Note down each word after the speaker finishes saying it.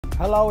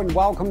Hello and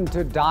welcome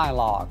to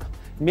Dialogue.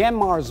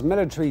 Myanmar's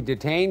military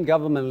detained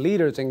government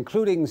leaders,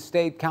 including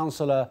State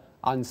Counsellor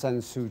Aung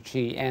San Suu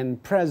Kyi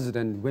and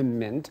President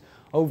Myint,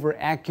 over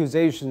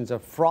accusations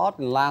of fraud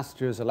in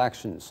last year's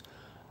elections.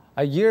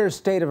 A year's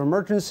state of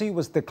emergency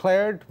was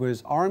declared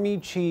with Army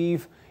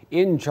Chief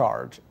in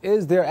charge.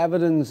 Is there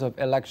evidence of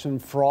election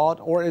fraud,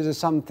 or is it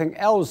something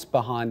else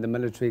behind the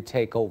military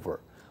takeover?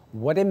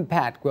 What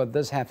impact will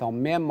this have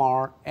on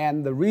Myanmar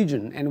and the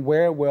region, and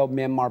where will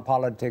Myanmar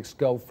politics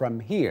go from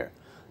here?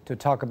 To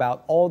talk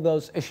about all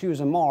those issues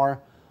and more,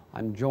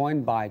 I'm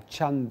joined by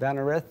Chan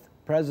Vanarith,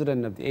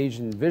 President of the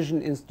Asian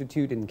Vision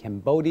Institute in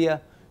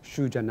Cambodia,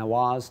 Shuja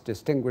Nawaz,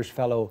 Distinguished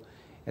Fellow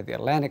at the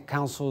Atlantic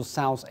Council's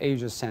South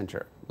Asia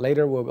Center.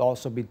 Later, we'll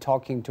also be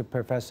talking to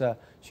Professor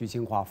Xu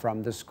Qinghua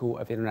from the School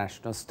of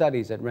International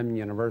Studies at Renmin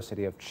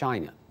University of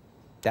China.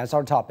 That's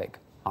our topic.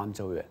 I'm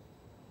Zhou Yue.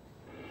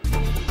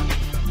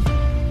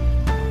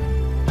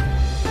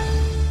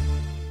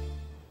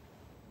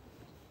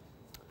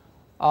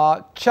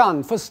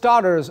 Chan, for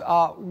starters,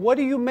 what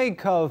do you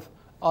make of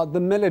the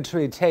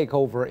military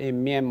takeover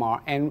in Myanmar,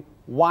 and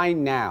why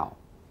now?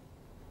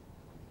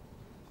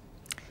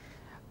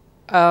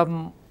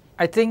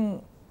 I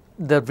think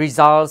the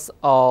results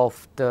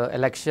of the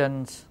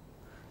elections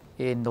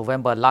in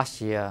November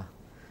last year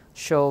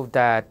show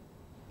that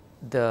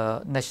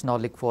the National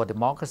League for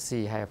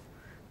Democracy have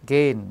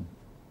gained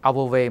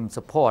overwhelming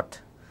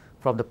support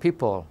from the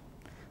people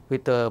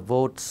with the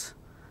votes,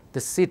 the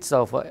seats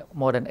of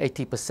more than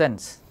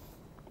 80%.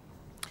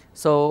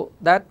 So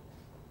that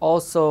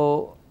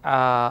also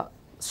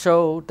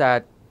show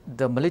that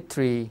the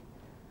military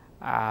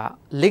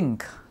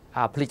link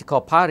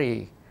political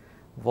party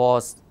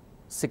was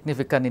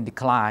significant in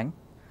decline,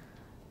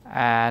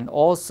 and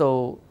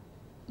also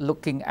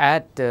looking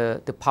at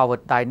the power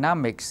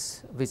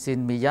dynamics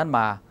within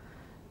Myanmar,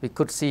 we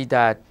could see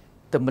that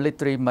the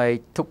military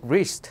may took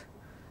risk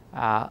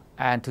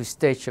and to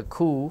stage a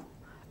coup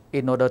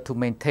in order to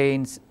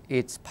maintain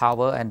its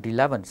power and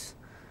relevance.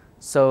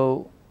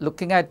 So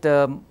looking at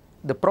the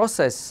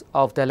process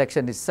of the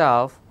election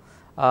itself,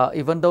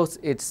 even though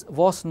it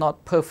was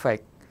not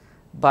perfect,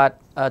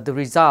 but the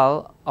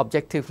result,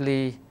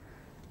 objectively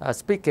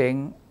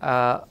speaking,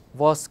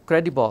 was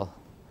credible.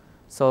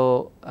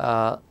 So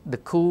the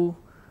coup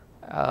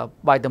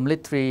by the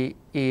military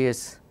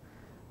is,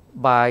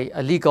 by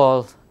a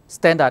legal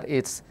standard,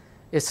 it's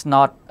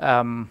not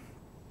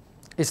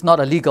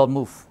a legal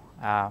move,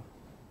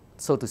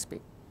 so to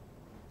speak.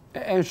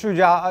 And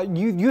Shuja,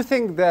 you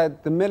think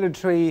that the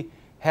military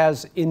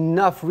has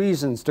enough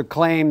reasons to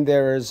claim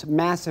there is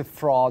massive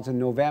frauds in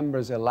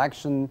November's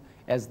election,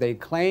 as they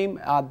claim?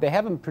 They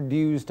haven't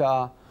produced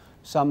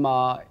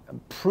some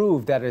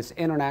proof that is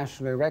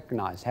internationally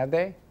recognized, have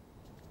they?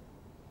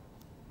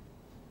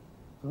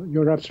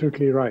 You're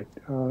absolutely right.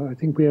 I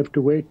think we have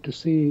to wait to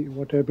see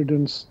what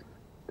evidence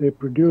they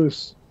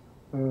produce,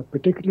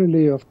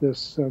 particularly of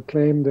this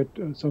claim that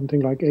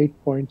something like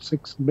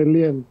 8.6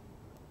 million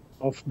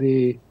of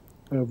the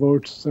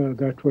votes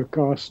that were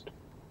cast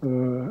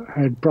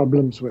had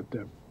problems with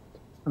them.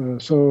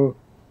 So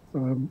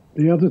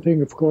the other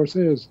thing, of course,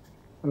 is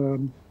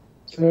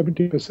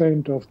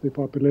 70% of the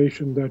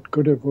population that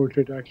could have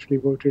voted actually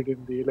voted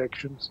in the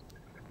elections.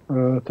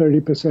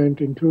 30%,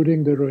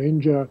 including the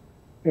Rohingya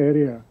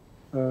area,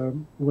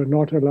 were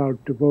not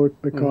allowed to vote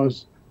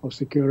because of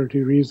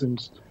security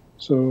reasons.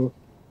 So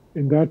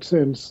in that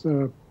sense,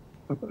 a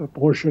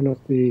portion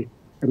of the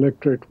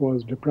electorate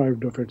was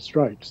deprived of its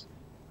rights.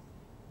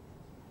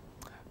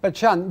 But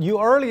Chan,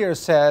 you earlier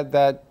said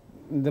that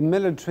the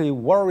military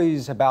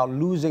worries about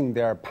losing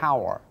their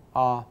power.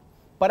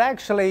 But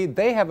actually,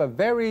 they have a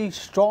very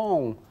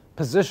strong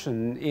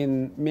position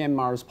in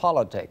Myanmar's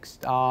politics.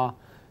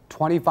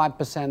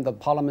 25% of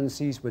parliament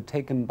seats were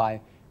taken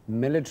by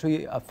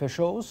military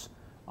officials.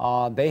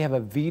 They have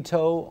a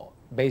veto,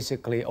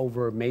 basically,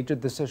 over major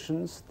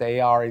decisions. They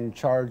are in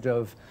charge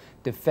of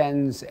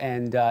defense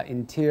and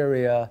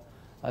interior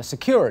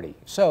security.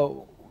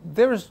 So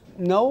there's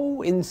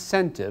no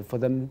incentive for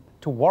them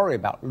to worry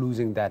about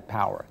losing that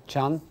power.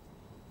 Chan?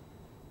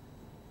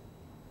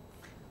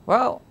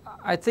 Well,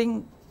 I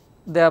think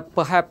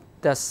perhaps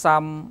there's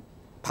some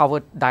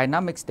power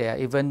dynamics there,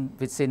 even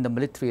within the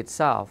military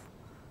itself,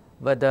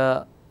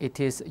 whether it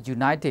is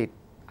united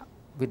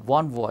with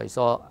one voice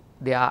or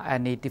there are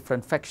any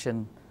different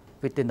factions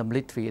within the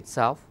military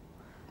itself.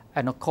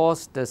 And of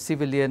course, the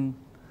civilian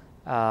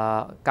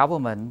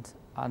government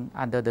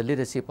under the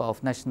leadership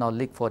of National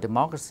League for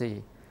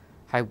Democracy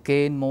have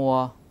gained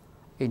more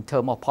in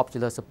terms of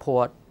popular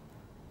support.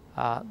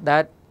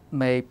 That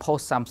may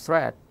pose some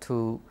threat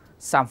to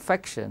some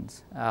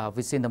factions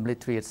within the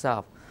military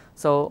itself.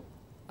 So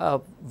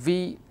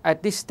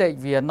at this stage,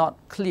 we are not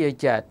clear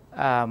yet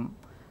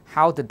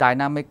how the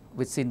dynamic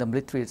within the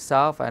military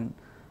itself and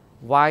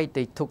why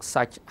they took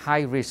such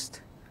high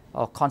risk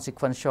or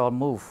consequential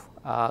move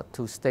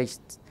to stage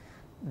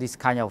this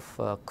kind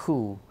of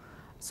coup.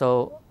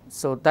 So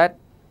that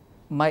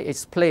might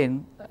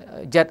explain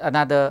yet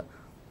another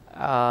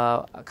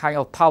kind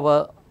of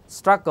power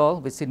struggle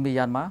within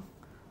Myanmar,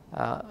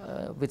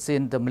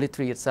 within the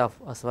military itself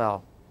as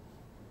well.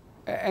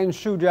 And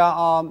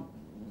Shuja,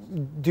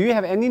 do you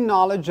have any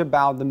knowledge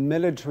about the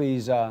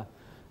military's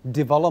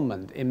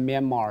development in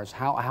Myanmar,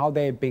 how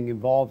they've been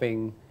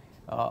evolving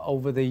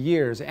over the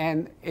years?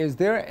 And is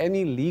there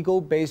any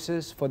legal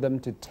basis for them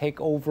to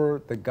take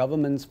over the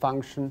government's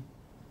function?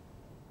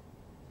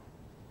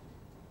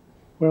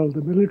 Well,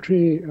 the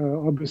military,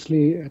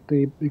 obviously, at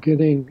the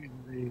beginning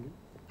in the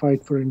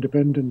fight for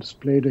independence,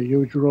 played a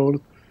huge role,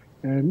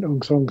 and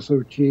Aung San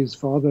Suu Kyi's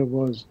father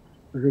was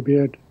a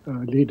revered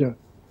leader,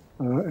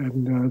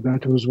 and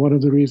that was one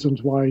of the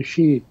reasons why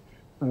she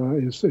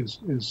is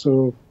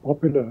so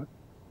popular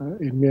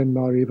in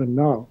Myanmar even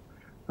now.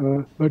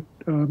 But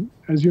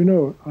as you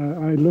know,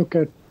 I look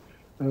at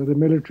the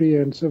military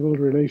and civil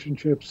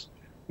relationships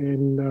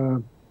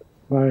in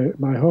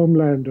my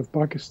homeland of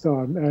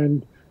Pakistan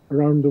and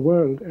around the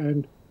world,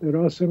 and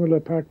there are similar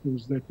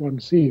patterns that one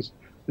sees.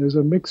 There's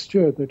a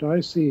mixture that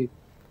I see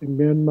in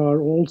Myanmar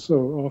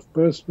also of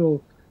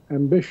personal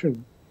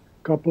ambition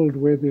coupled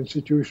with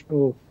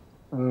institutional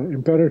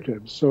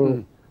imperatives.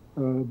 So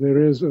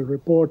there is a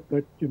report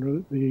that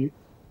the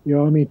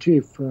army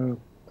chief,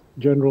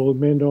 General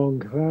Myint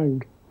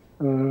Hlaing,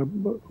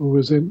 who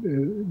was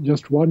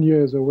just 1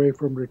 year away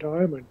from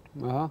retirement,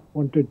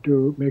 wanted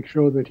to make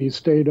sure that he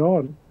stayed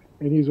on,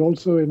 and he's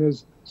also in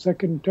his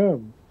second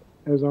term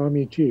as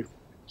army chief.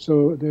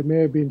 So there may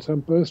have been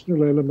some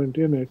personal element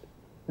in it,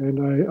 and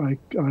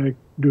I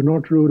do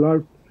not rule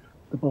out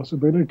the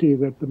possibility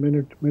that the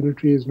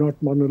military is not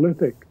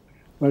monolithic,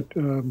 but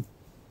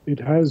it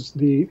has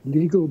the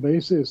legal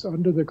basis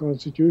under the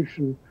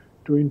Constitution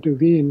to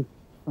intervene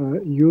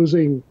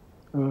using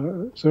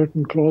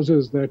certain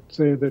clauses that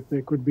say that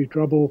there could be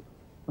trouble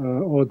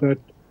or that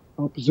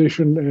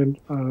opposition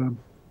and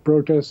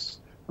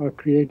protests are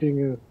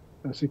creating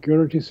a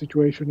security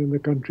situation in the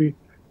country,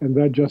 and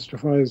that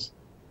justifies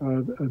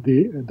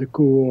the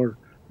coup or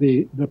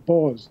the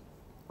pause.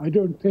 I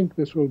don't think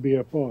this will be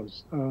a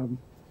pause.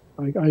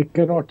 I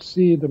cannot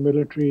see the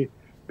military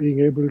being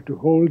able to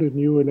hold a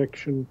new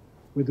election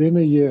within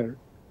a year,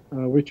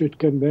 which it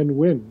can then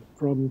win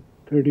from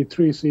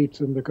 33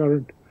 seats in the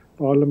current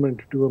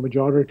parliament to a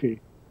majority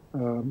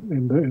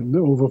in the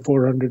over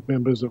 400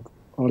 members of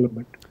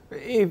parliament.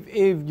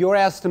 If your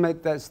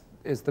estimate that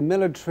is the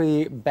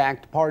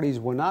military-backed parties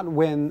will not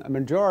win a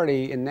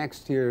majority in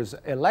next year's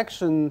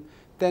election,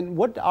 then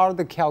what are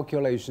the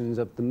calculations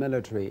of the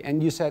military?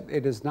 And you said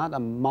it is not a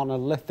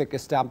monolithic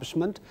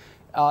establishment.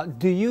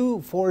 Do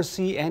you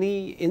foresee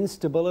any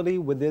instability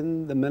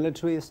within the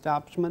military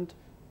establishment?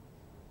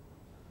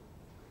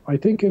 I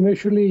think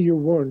initially you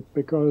won't,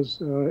 because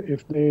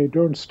if they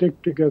don't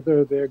stick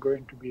together, they're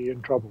going to be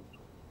in trouble.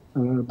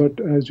 But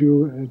as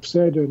you have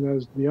said, and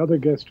as the other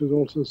guest has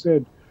also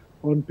said,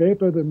 on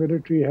paper, the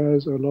military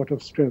has a lot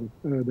of strength.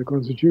 The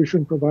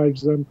Constitution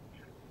provides them.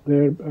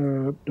 Their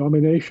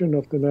domination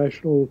of the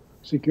National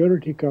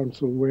Security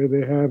Council, where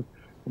they have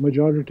a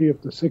majority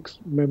of the 6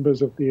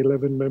 members of the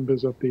 11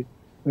 members of the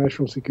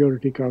National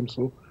Security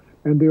Council.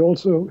 And they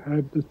also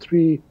have the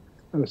 3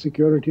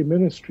 security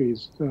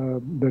ministries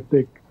that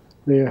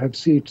they have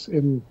seats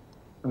in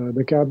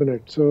the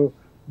cabinet. So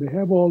they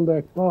have all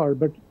that power,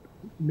 but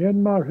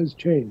Myanmar has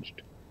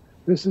changed.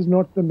 This is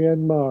not the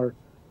Myanmar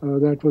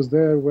that was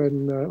there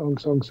when Aung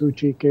San Suu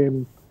Kyi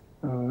came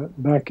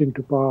back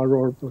into power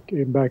or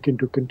came back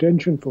into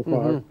contention for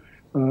power.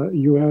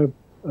 You have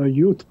a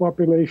youth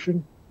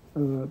population.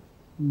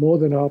 More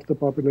than half the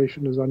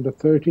population is under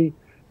 30.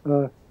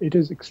 It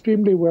is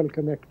extremely well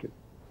connected,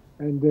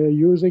 and they're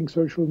using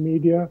social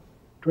media.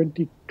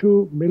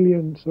 22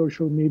 million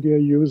social media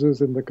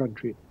users in the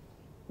country,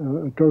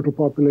 a total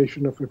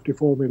population of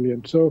 54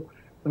 million. So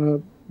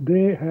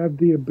they have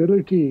the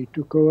ability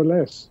to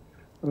coalesce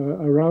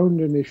around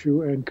an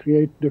issue and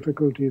create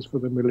difficulties for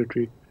the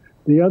military.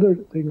 The other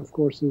thing, of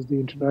course, is the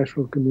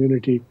international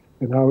community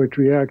and how it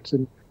reacts.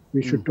 And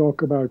we should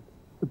talk about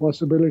the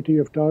possibility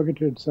of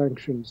targeted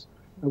sanctions,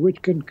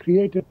 which can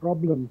create a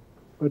problem,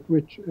 but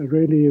which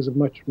really is a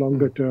much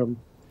longer-term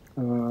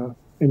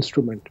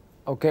instrument.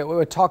 Okay,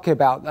 we're talking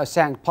about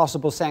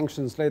possible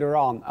sanctions later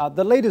on.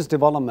 The latest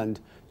development,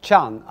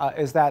 Chan,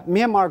 is that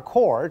Myanmar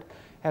court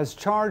has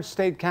charged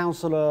State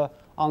Counsellor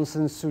Aung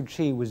San Suu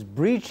Kyi with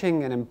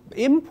breaching an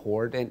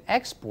import and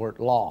export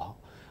law.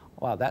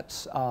 Wow,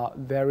 that's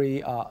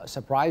very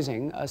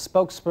surprising. A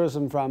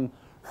spokesperson from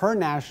her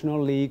National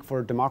League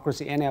for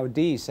Democracy,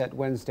 NLD, said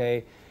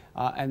Wednesday,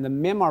 and the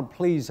Myanmar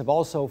police have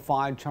also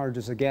filed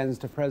charges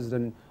against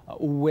President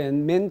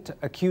Myint,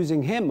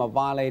 accusing him of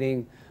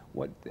violating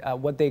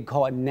what they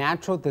call a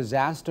natural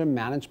disaster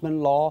management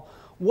law.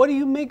 What do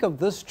you make of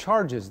these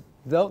charges?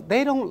 Though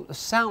they don't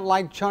sound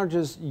like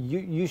charges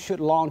you should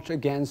launch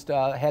against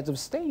heads of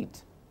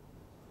state.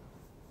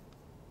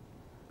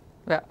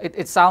 Well,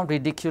 it sounds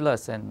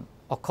ridiculous, and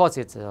of course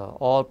it's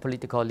all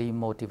politically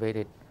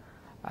motivated.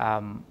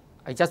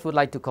 I just would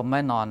like to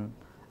comment on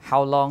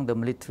how long the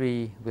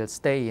military will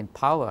stay in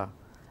power,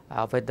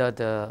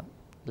 whether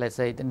let's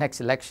say the next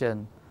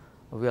election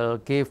will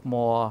give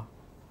more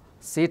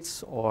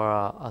seats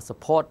or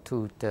support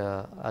to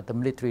the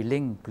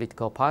military-linked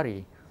political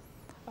party.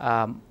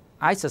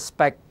 I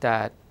suspect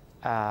that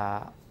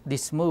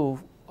this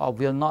move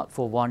will not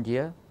for 1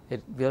 year,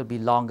 it will be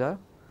longer,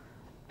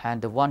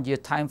 and the 1 year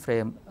time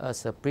frame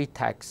as a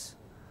pretext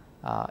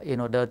in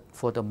order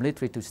for the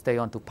military to stay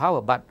on to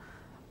power. But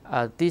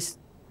this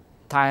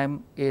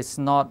time is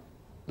not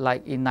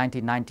like in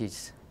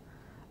 1990s.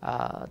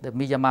 The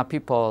Myanmar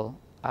people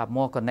are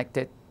more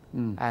connected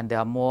and they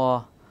are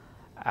more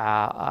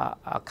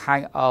a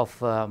kind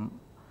of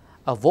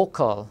a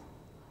vocal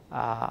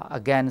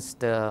against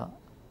the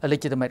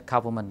illegitimate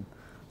government.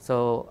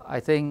 So I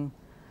think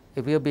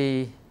it will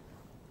be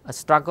a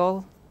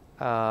struggle,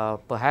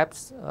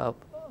 perhaps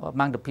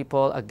among the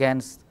people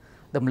against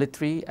the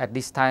military at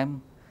this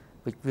time,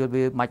 which will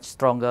be much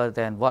stronger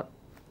than what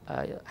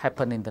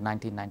happened in the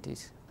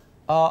 1990s.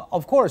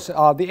 Of course,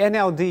 the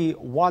NLD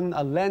won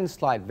a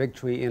landslide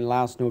victory in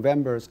last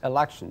November's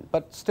election,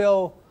 but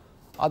still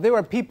there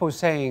were people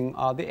saying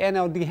the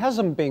NLD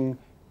hasn't been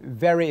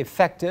very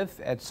effective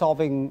at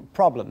solving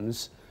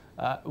problems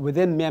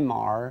within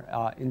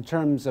Myanmar in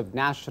terms of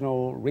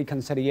national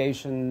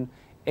reconciliation,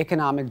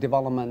 economic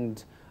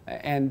development,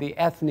 and the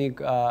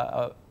ethnic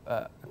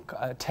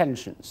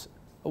tensions.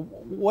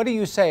 What do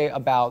you say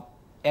about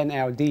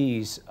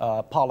NLD's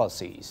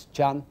policies,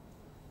 John?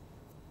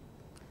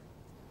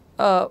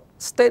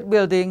 State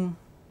building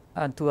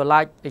and to a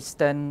large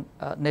extent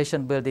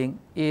nation building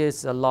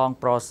is a long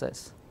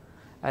process.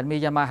 And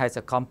Myanmar has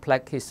a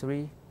complex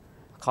history,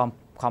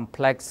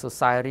 complex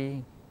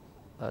society,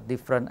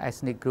 different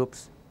ethnic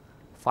groups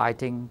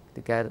fighting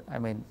together,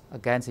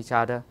 against each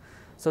other.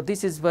 So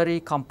this is very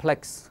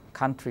complex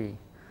country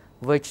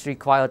which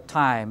require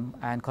time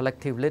and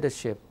collective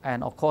leadership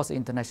and of course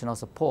international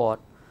support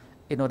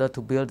in order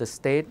to build a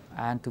state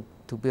and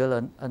to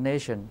build a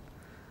nation.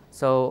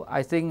 So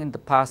I think in the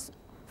past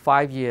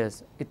 5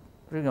 years,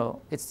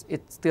 it's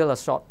still a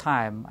short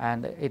time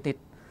and it needs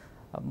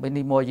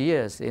many more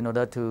years in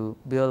order to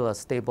build a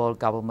stable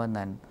government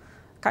and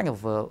kind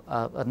of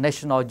a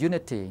national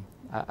unity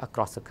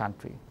across the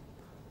country.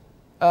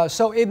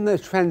 So in the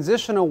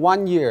transitional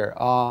 1 year,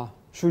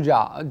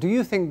 Shuja, do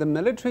you think the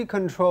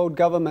military-controlled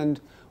government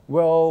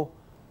will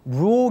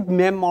rule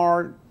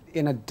Myanmar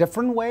in a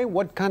different way?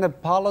 What kind of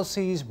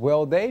policies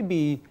will they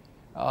be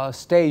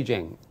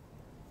staging?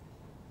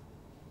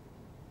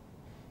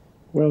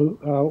 Well,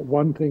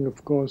 one thing,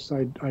 of course,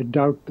 I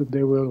doubt that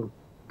they will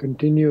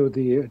continue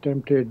the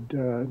attempted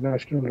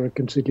national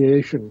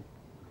reconciliation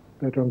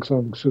that Aung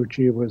San Suu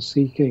Kyi was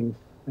seeking,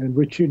 and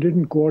which she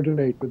didn't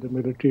coordinate with the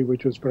military,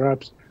 which was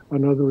perhaps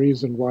another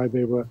reason why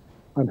they were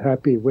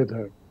unhappy with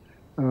her.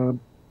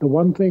 The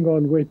one thing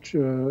on which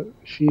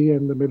she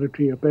and the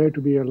military appear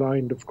to be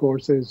aligned, of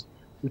course, is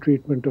the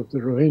treatment of the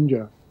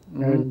Rohingya.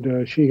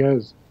 And she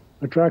has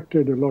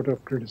attracted a lot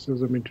of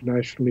criticism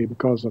internationally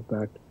because of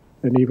that,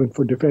 and even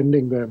for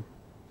defending them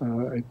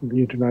in the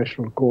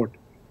international court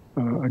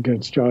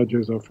against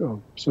charges of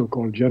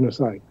so-called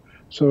genocide.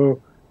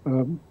 So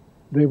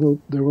there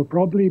will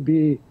probably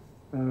be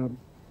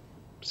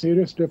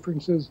serious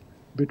differences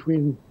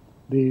between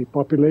the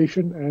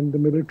population and the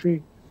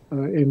military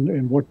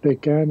in what they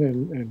can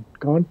and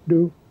can't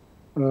do.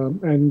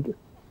 And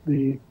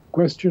the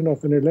question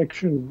of an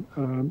election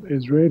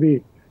is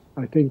really,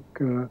 I think,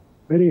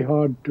 very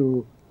hard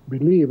to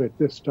believe at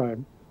this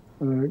time,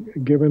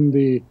 given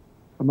the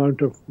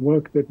amount of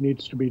work that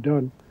needs to be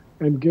done,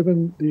 and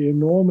given the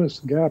enormous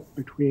gap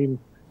between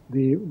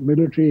the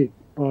military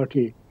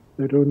party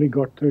that only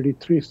got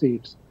 33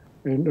 seats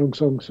and Aung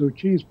San Suu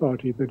Kyi's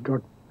party that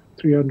got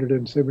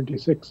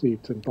 376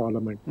 seats in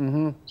parliament.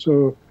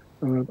 So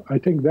I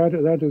think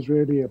that is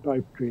really a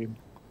pipe dream.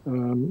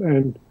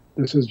 And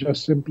this is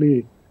just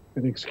simply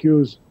an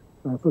excuse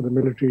for the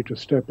military to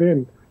step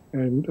in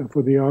and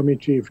for the army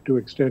chief to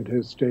extend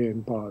his stay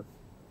in power.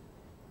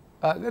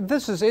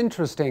 This is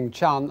interesting,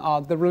 Chan,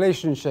 the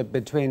relationship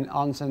between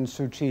Aung San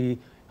Suu Kyi,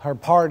 her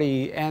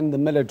party, and the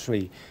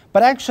military.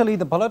 But actually,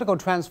 the political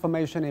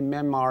transformation in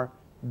Myanmar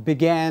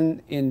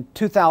began in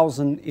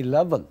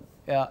 2011.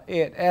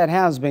 It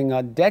has been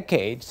a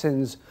decade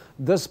since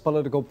this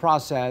political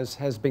process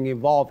has been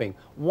evolving.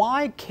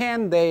 Why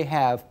can't they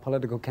have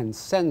political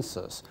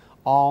consensus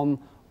on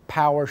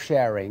power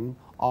sharing,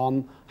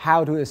 on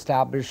how to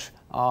establish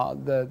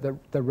the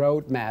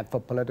roadmap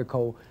for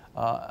political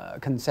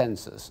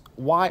consensus?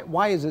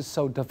 Why is it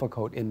so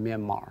difficult in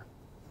Myanmar?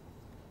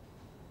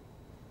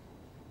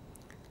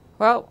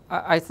 Well,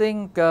 I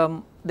think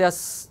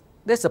there's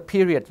a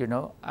period,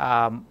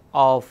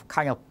 of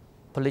kind of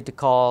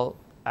political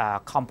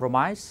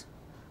compromise,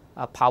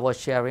 power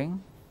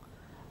sharing,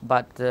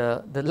 but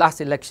the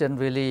last election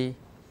really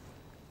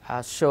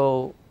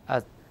showed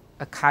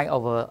a kind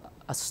of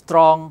a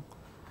strong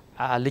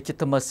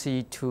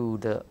legitimacy to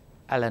the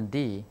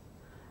LND.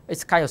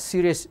 It's kind of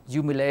serious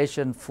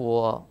humiliation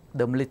for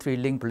the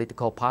military-linked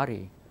political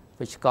party,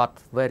 which got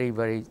very,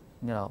 very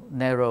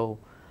narrow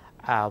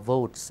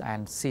votes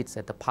and seats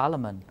at the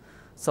parliament.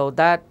 So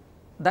that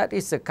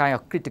is a kind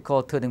of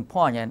critical turning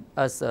point. And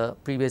as a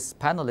previous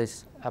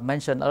panelist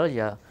mentioned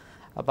earlier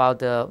about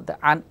the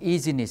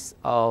uneasiness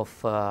of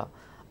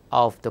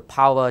the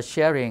power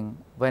sharing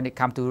when it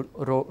comes to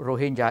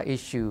Rohingya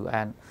issue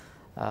and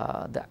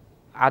the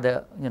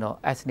other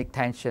ethnic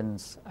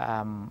tensions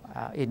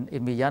in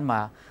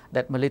Myanmar,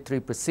 that military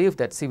perceived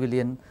that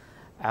civilian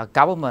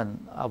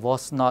government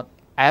was not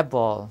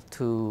able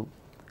to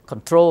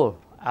control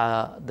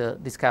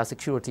this kind of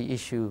security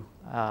issue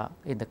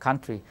in the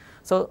country.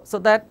 So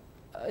that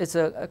is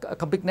a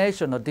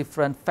combination of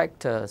different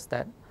factors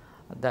that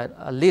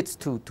leads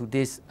to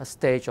this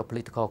stage of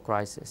political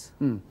crisis.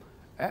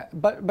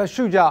 But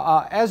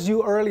Shuja, as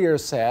you earlier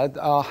said,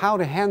 how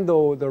to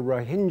handle the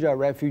Rohingya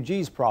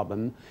refugees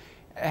problem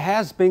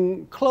has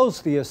been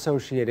closely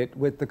associated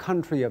with the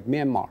country of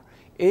Myanmar.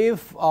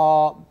 If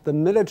the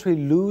military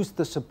lose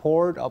the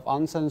support of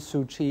Aung San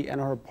Suu Kyi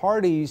and her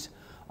parties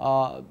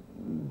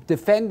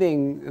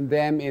defending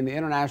them in the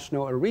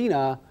international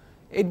arena,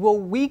 it will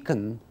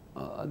weaken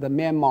the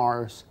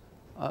Myanmar's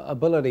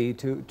ability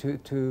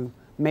to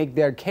make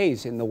their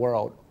case in the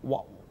world.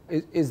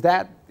 Is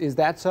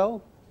that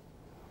so?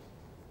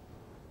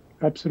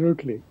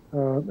 Absolutely.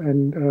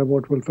 And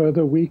what will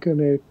further weaken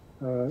it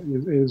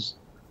is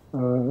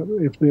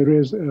if there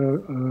is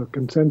a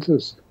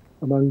consensus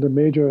among the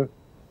major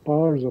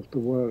powers of the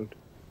world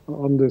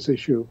on this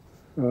issue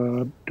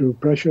to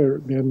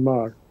pressure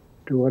Myanmar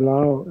to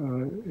allow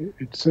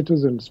its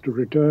citizens to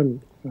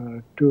return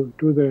to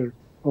their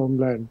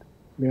homeland,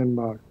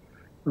 Myanmar.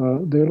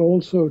 There are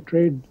also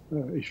trade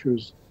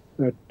issues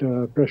that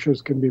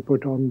pressures can be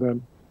put on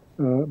them,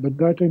 but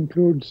that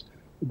includes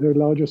their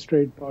largest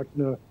trade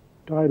partner,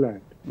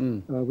 Thailand,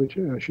 which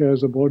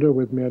shares a border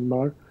with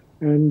Myanmar,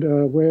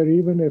 and where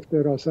even if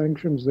there are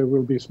sanctions, there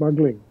will be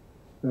smuggling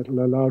that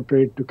will allow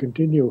trade to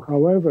continue.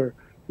 However,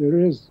 there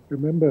is,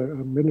 remember,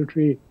 a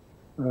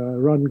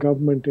military-run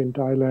government in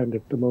Thailand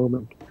at the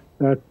moment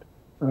that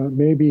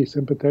may be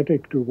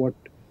sympathetic to what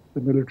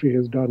the military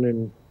has done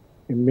in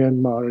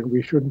Myanmar, and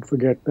we shouldn't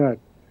forget that.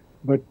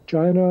 But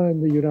China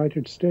and the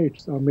United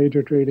States are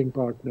major trading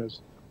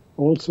partners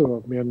also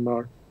of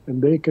Myanmar,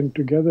 and they can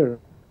together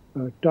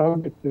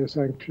target their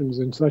sanctions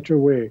in such a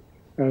way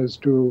as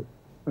to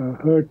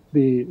hurt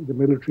the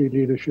military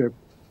leadership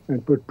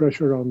and put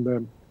pressure on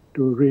them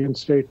to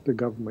reinstate the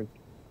government.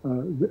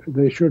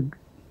 There should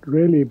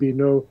really be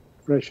no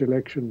fresh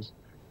elections,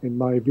 in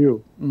my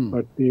view,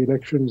 but the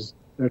elections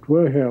that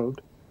were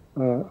held,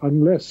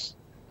 unless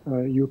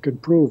you can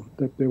prove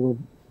that there were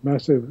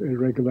massive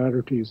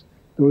irregularities,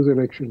 those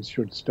elections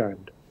should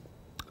stand.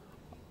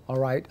 All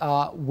right,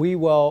 we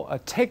will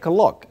take a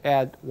look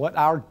at what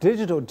our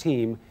digital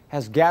team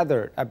has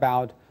gathered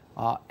about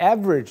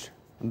average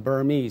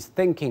Burmese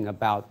thinking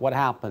about what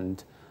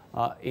happened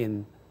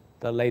in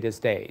the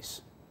latest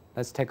days.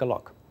 Let's take a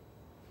look.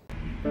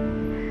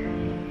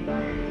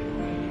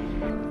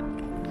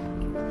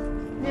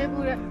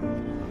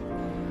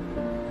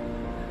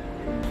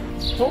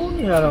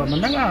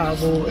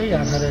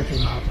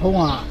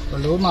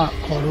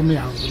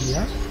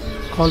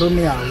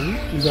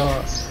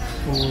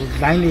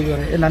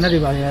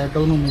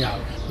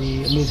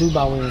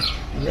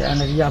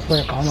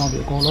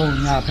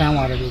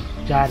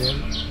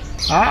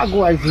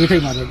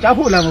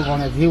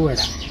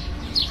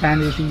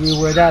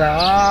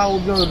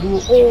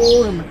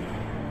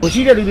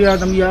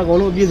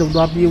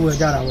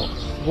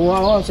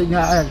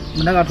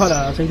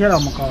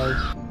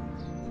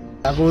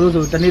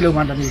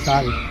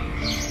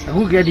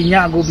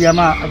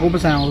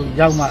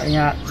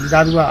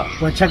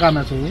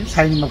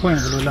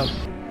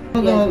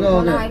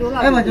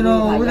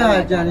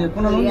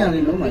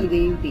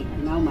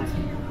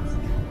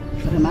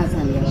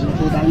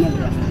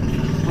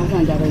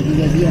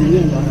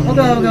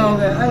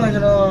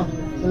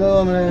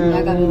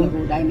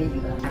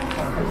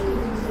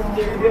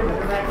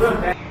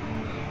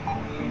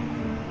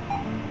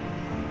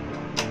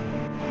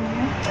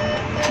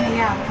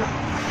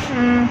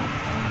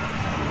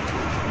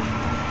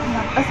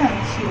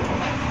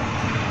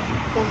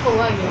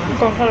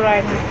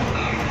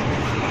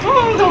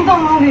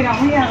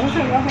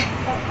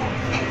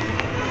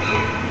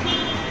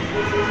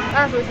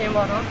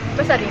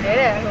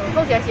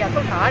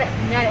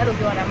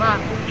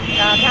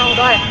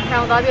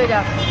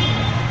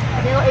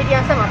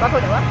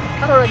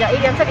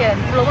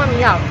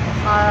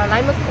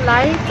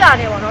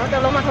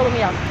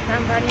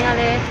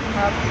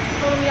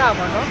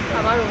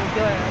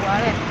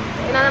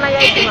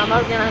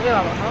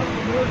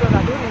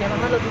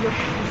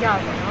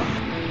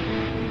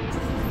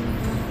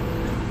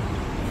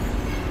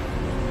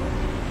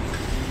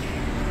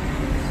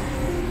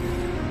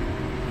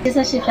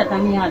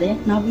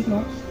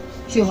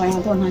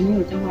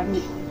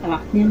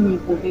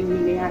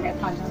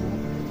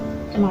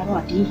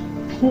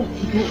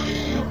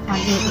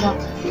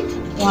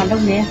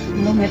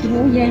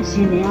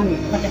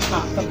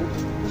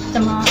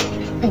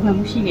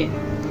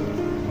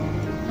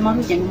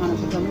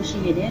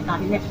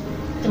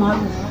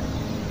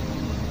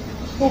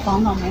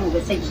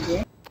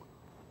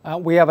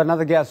 We have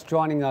another guest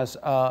joining us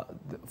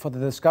for the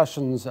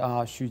discussions,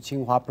 Professor Xu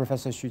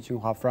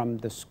Qinghua from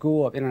the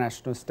School of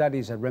International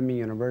Studies at Renmin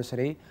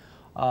University.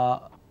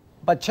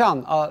 But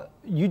Chang,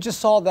 you just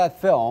saw that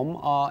film.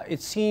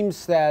 It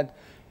seems that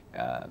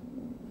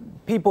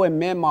people in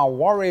Myanmar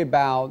worry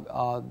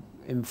about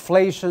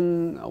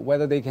inflation,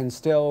 whether they can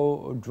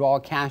still draw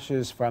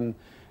cashes from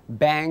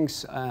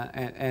banks,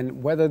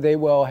 and whether they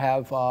will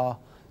have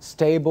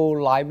stable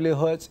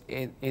livelihoods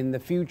in the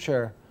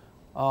future.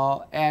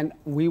 And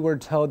we were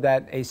told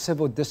that a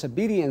civil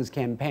disobedience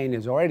campaign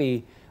is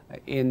already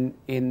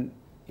in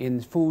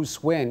full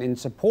swing in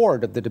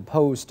support of the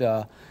deposed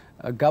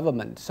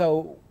government.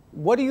 So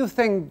what do you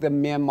think the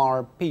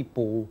Myanmar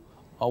people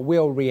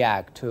will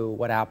react to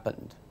what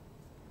happened?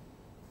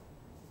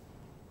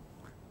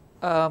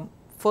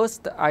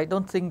 First, I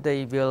don't think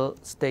they will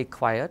stay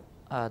quiet.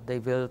 They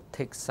will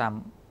take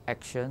some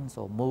actions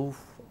or move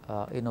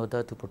in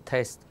order to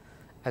protest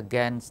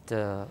against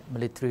the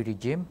military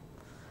regime.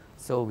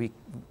 So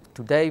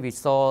today we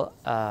saw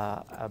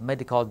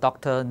medical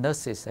doctor,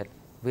 nurses at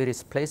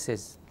various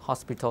places,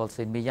 hospitals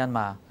in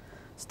Myanmar,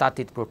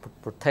 started to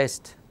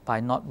protest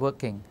by not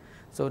working.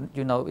 So,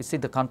 it's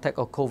in the context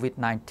of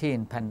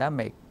COVID-19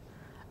 pandemic.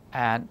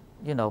 And,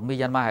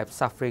 Myanmar have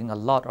suffering a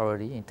lot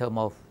already in terms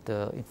of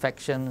the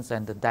infections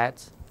and the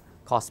deaths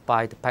caused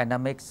by the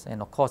pandemics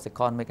and, of course,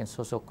 economic and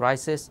social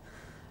crisis.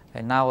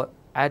 And now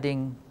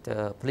adding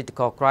the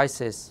political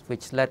crisis,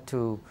 which led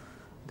to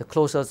the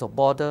closures of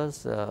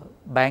borders,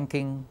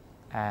 banking,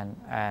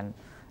 and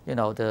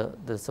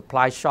the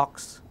supply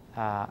shocks,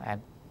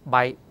 and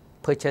by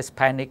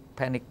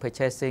panic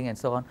purchasing, and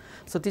so on.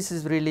 So this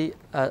is really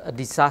a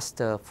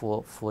disaster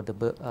for the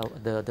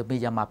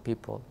Myanmar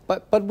people.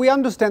 But we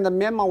understand that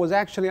Myanmar was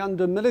actually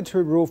under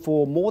military rule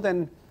for more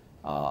than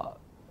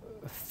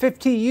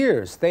 50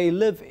 years. They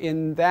live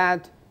in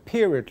that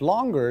period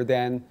longer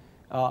than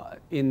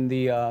in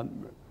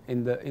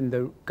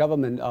the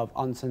government of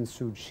Aung San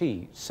Suu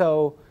Kyi.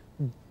 So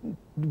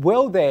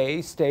will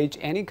they stage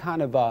any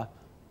kind of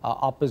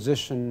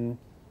opposition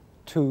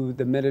to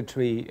the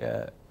military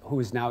who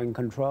is now in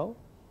control?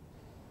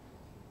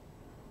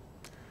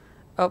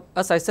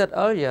 As I said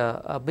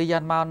earlier,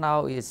 Myanmar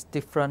now is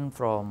different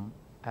from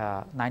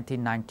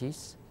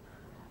 1990s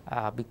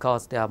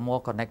because they are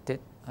more connected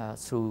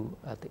through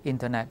the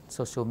internet,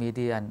 social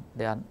media, and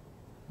they are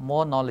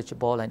more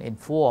knowledgeable and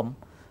informed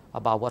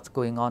about what's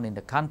going on in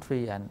the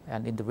country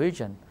and in the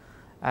region.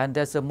 And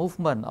there's a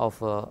movement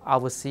of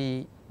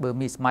overseas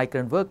Burmese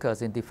migrant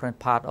workers in different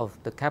parts of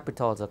the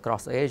capitals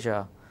across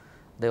Asia.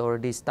 They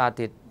already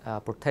started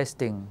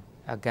protesting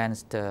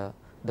against the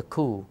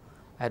coup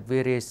at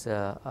various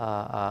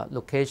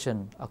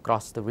locations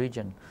across the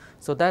region.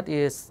 So that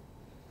is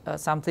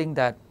something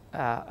that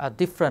are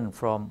different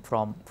from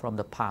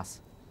the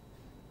past.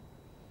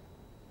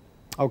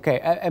 Okay,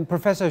 and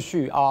Professor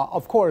Xu,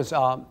 of course,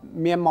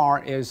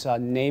 Myanmar is a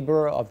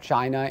neighbor of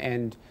China,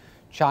 and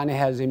China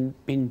has been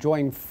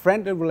enjoying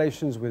friendly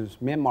relations with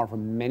Myanmar for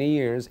many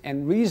years.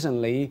 And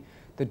recently,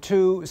 the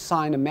two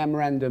signed a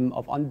memorandum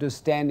of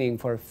understanding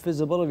for a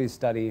feasibility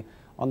study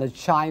on the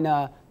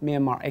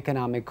China-Myanmar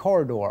economic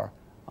corridor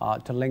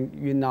to link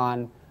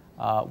Yunnan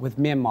with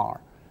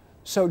Myanmar.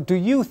 So do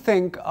you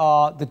think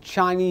the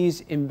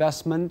Chinese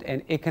investment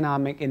and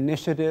economic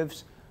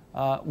initiatives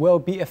will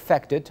be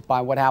affected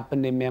by what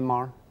happened in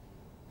Myanmar?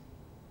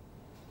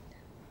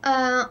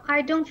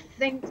 I don't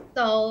think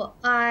so.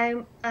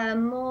 I'm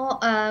more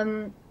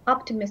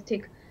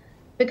optimistic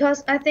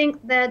because I think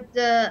that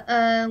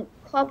the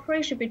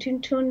cooperation between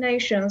two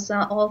nations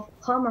are of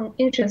common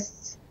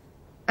interests.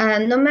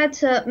 And no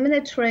matter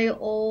military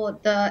or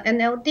the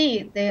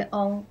NLD, their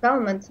own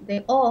government,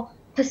 they all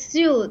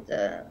pursue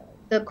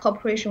the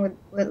cooperation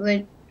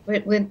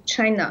with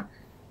China.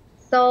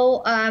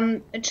 So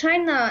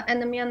China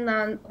and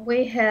Myanmar,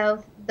 we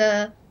have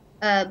the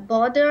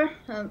border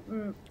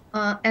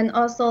and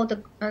also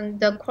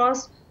the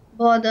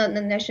cross-border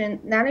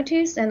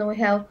nationalities, and we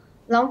have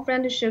long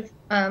friendship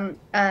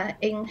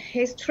in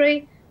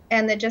history.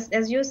 And just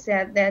as you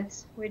said, that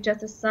we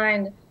just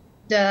signed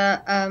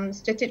the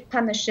strategic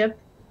partnership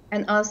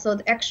and also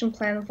the action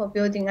plan for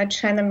building a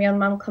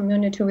China-Myanmar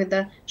community with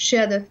a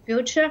shared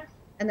future.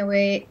 And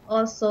we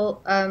also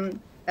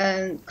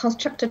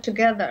constructed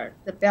together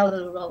the Belt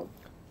Road.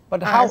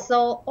 But how?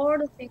 So all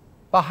the things.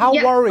 But how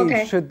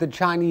worried should the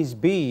Chinese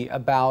be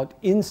about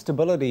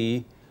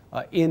instability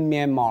in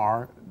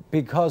Myanmar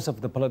because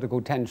of the political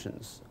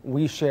tensions?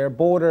 We share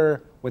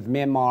border with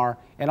Myanmar,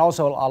 and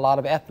also a lot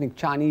of ethnic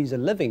Chinese are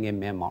living in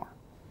Myanmar.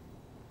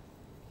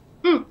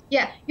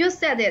 Yeah, you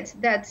said it,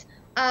 that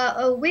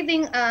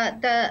within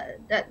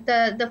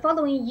the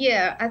following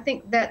year, I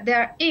think that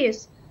there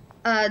is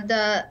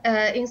the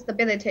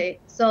instability,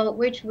 so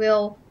which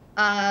will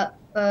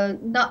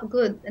not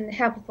good and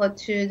helpful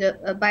to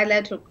the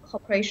bilateral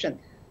cooperation.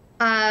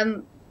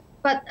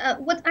 But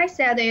what I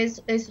said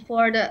is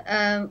for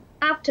the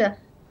after.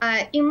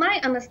 In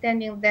my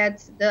understanding,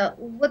 that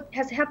what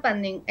has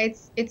happening, it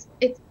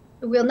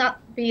will not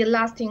be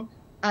lasting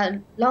a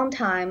long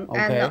time,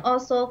 and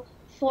also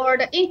for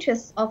the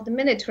interests of the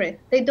military.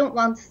 They don't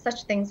want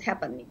such things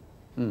happening.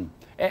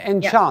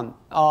 And Chan,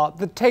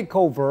 the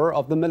takeover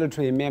of the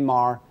military in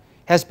Myanmar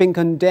has been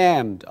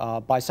condemned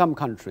by some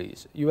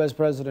countries. U.S.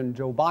 President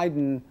Joe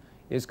Biden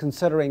is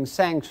considering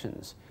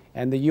sanctions,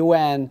 and the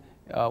UN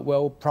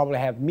will probably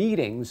have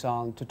meetings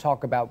to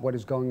talk about what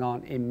is going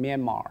on in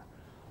Myanmar.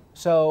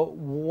 So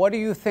what do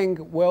you think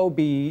will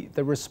be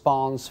the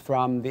response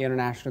from the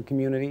international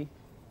community?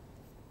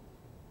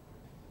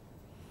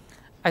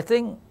 I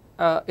think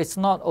it's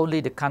not only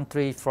the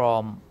country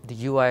from the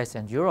US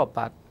and Europe,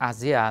 but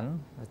ASEAN,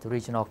 the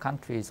regional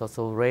countries,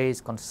 also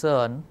raised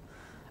concern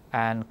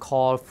and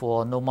call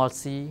for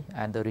normalcy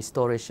and the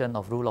restoration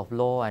of rule of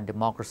law and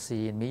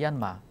democracy in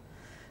Myanmar.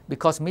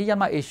 Because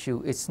Myanmar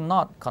issue is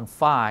not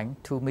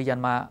confined to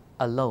Myanmar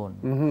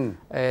alone.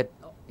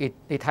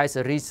 It has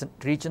a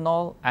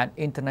regional and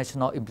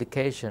international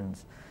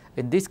implications.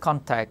 In this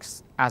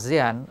context,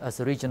 ASEAN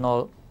as a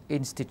regional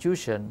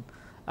institution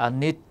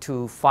need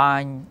to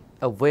find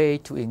a way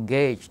to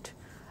engage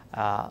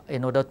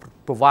in order to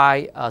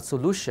provide a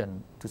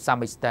solution to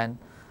some extent.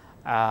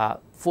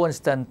 For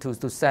instance,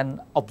 to send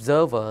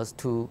observers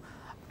to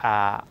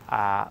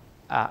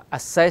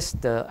assess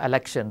the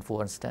election,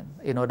 for instance,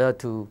 in order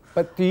to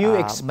But do you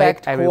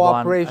expect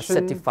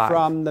cooperation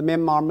from the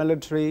Myanmar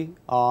military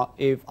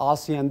if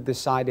ASEAN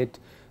decided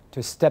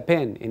to step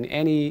in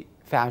any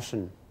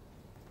fashion?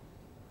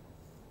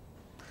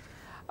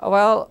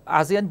 Well,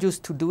 ASEAN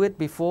used to do it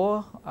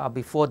before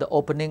the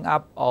opening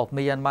up of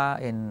Myanmar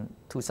in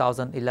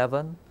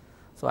 2011.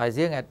 So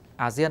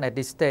ASEAN at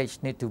this stage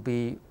need to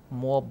be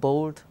more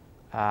bold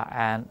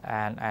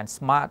and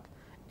smart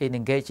in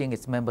engaging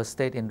its member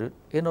state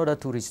in order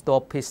to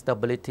restore peace,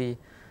 stability,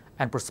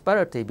 and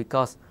prosperity,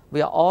 because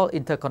we are all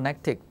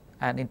interconnected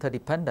and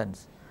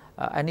interdependent.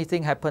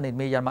 Anything happen in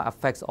Myanmar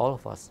affects all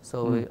of us.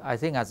 So I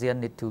think ASEAN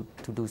need to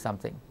do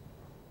something.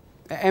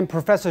 And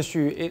Professor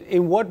Xu,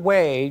 in what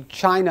way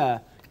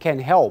China can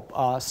help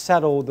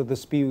settle the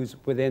disputes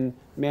within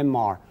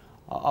Myanmar?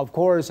 Of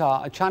course,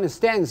 China's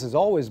stance has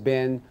always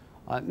been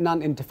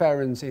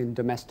non-interference in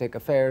domestic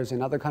affairs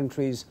in other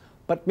countries,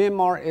 but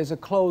Myanmar is a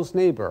close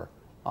neighbor.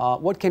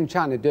 What can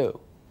China do?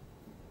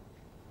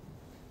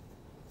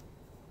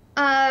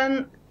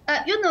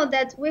 You know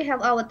that we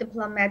have our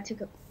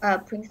diplomatic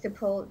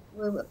principle.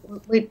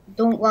 We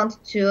don't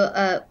want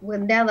to, we'll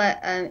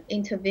never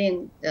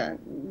intervene the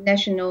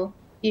national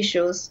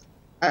issues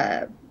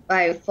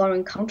by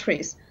foreign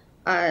countries.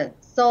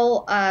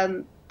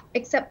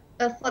 Except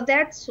for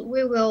that,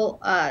 we will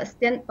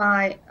stand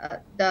by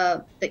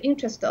the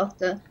interest of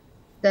the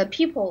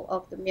people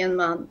of the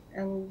Myanmar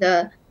and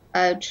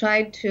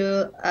try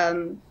to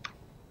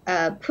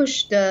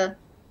push the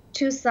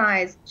two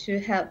sides to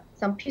have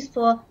some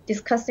peaceful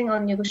discussing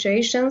on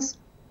negotiations.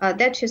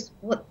 That is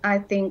what I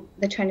think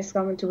the Chinese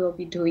government will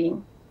be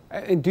doing.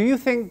 And do you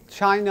think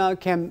China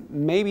can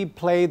maybe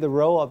play the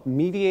role of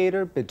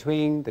mediator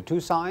between the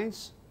two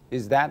sides?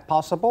 Is that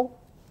possible?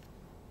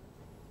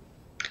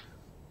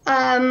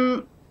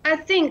 I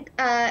think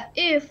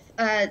if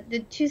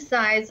the two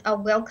sides are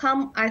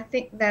welcome, I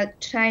think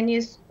that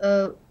Chinese,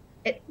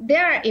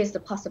 there is the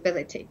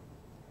possibility.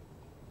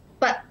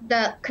 But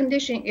the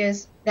condition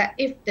is that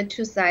if the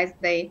two sides,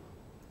 they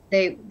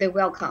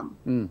welcome.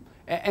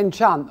 And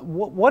Chan,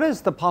 what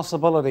is the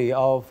possibility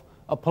of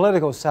a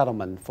political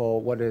settlement for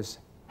what has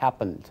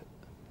happened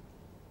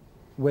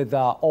with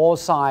all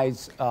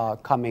sides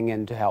coming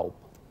in to help?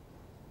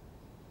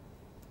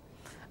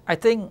 I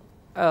think,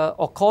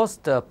 of course,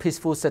 the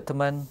peaceful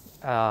settlement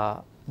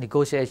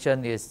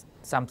negotiation is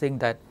something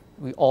that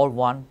we all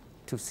want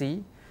to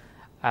see.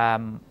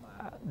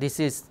 This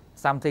is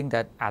something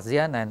that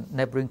ASEAN and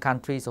neighboring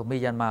countries of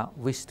Myanmar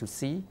wish to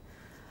see.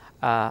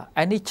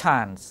 Any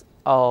chance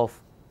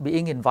of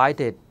being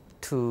invited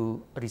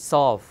to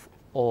resolve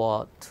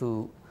or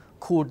to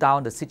cool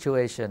down the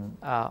situation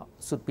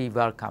should be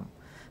welcome.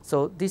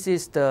 So this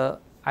is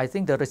I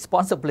think the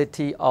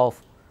responsibility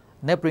of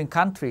neighboring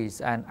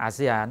countries and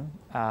ASEAN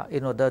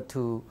in order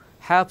to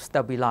help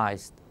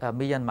stabilize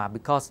Myanmar,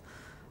 because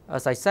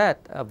as I said,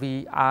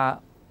 we are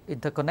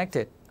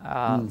interconnected.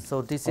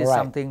 So this is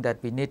something that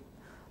we need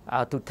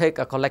to take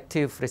a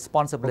collective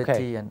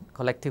responsibility and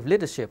collective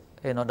leadership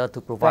in order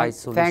to provide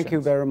solutions. Thank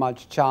you very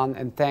much, Chan,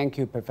 and thank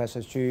you,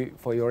 Professor Xu,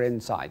 for your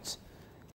insights.